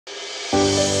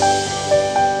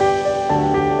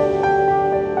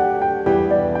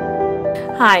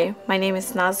Hi, my name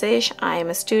is Nazish. I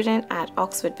am a student at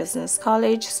Oxford Business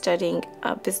College studying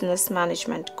a business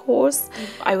management course.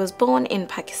 I was born in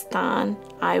Pakistan.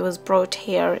 I was brought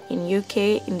here in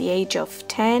UK in the age of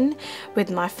 10 with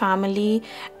my family,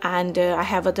 and I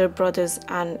have other brothers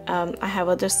and I have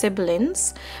other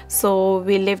siblings. So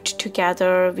we lived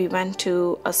together, we went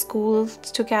to a school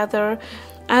together.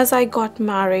 As I got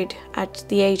married at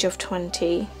the age of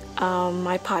 20,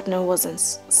 my partner wasn't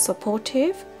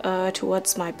supportive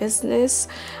towards my business.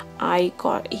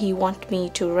 He wanted me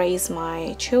to raise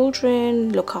my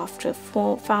children, look after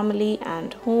family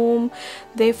and home.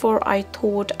 Therefore, I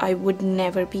thought I would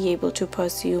never be able to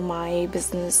pursue my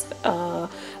business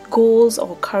goals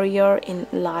or career in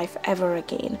life ever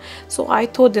again. So I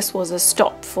thought this was a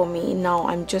stop for me. Now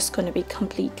I'm just going to be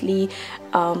completely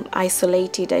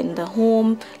isolated in the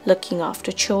home, looking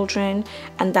after children,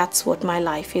 and that's what my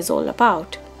life is all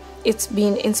about. It's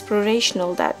been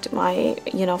inspirational that my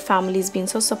family's been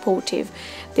so supportive.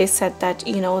 They said that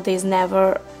there's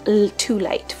never too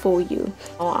late for you.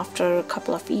 After a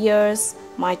couple of years,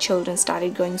 my children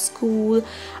started going to school.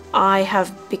 I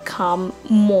have become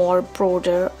more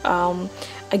broader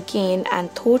again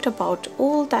and thought about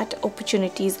all that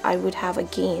opportunities I would have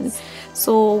again.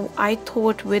 So I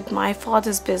thought with my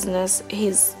father's business,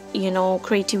 his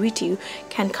creativity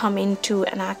can come into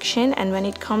an action, and when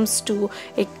it comes to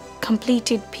a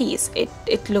completed piece,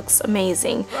 it looks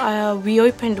amazing. We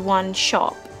opened one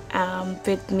shop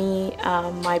with me.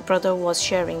 My brother was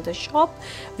sharing the shop.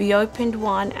 We opened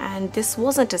one, and this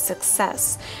wasn't a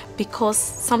success because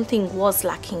something was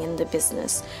lacking in the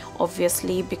business,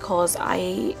 obviously, because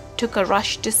I took a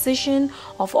rush decision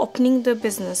of opening the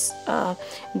business.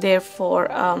 Therefore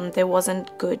there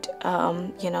wasn't good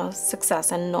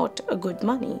success and not a good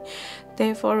money.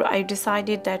 Therefore I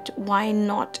decided that why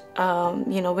not,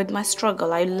 with my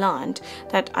struggle, I learned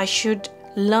that I should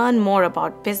learn more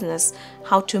about business,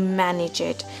 how to manage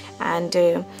it,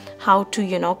 and how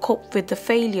to cope with the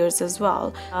failures as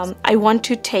well. I want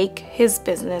to take his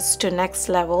business to next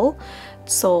level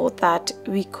so that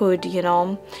we could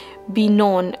be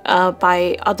known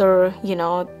by other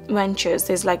ventures.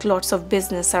 There's like lots of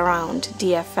business around,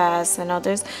 DFS and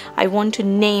others. I want to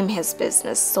name his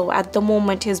business. So at the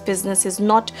moment his business is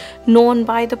not known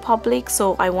by the public,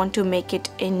 so I want to make it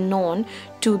known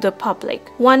to the public.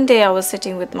 One day I was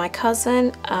sitting with my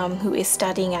cousin who is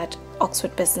studying at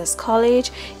Oxford Business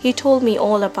College. He told me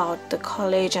all about the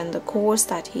college and the course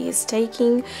that he is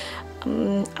taking.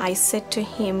 I said to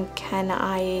him, can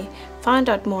I find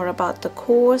out more about the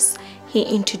course? He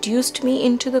introduced me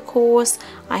into the course.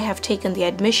 I have taken the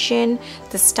admission.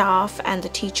 The staff and the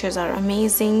teachers are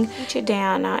amazing. Teacher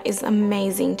Diana is an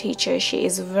amazing teacher. She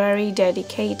is very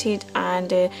dedicated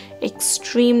and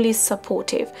extremely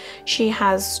supportive. She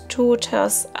has taught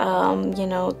us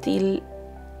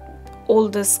all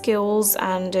the skills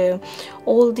and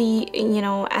all the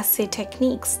essay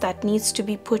techniques that needs to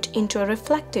be put into a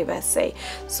reflective essay.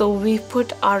 So we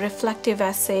put our reflective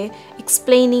essay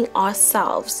explaining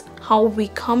ourselves, how we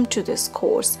come to this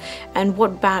course and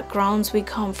what backgrounds we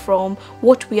come from,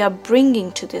 what we are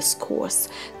bringing to this course,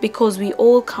 because we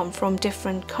all come from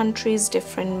different countries,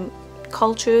 different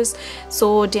cultures.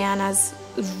 So Diana's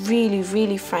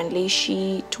really friendly.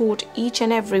 She taught each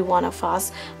and every one of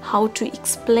us how to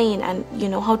explain and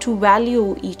how to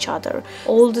value each other.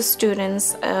 All the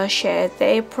students shared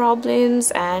their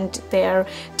problems and their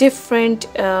different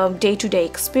day-to-day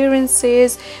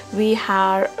experiences. We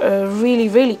are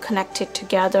really connected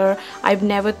together. I've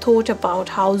never thought about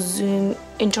how Zoom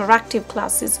interactive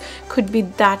classes could be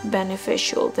that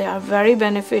beneficial. They are very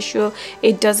beneficial.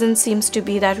 It doesn't seem to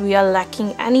be that we are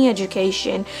lacking any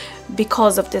education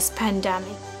because of this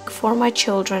pandemic. For my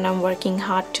children, I'm working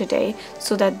hard today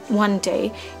so that one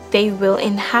day they will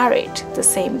inherit the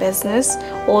same business.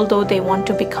 Although they want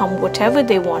to become whatever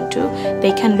they want to,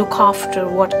 they can look after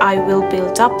what I will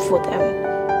build up for them.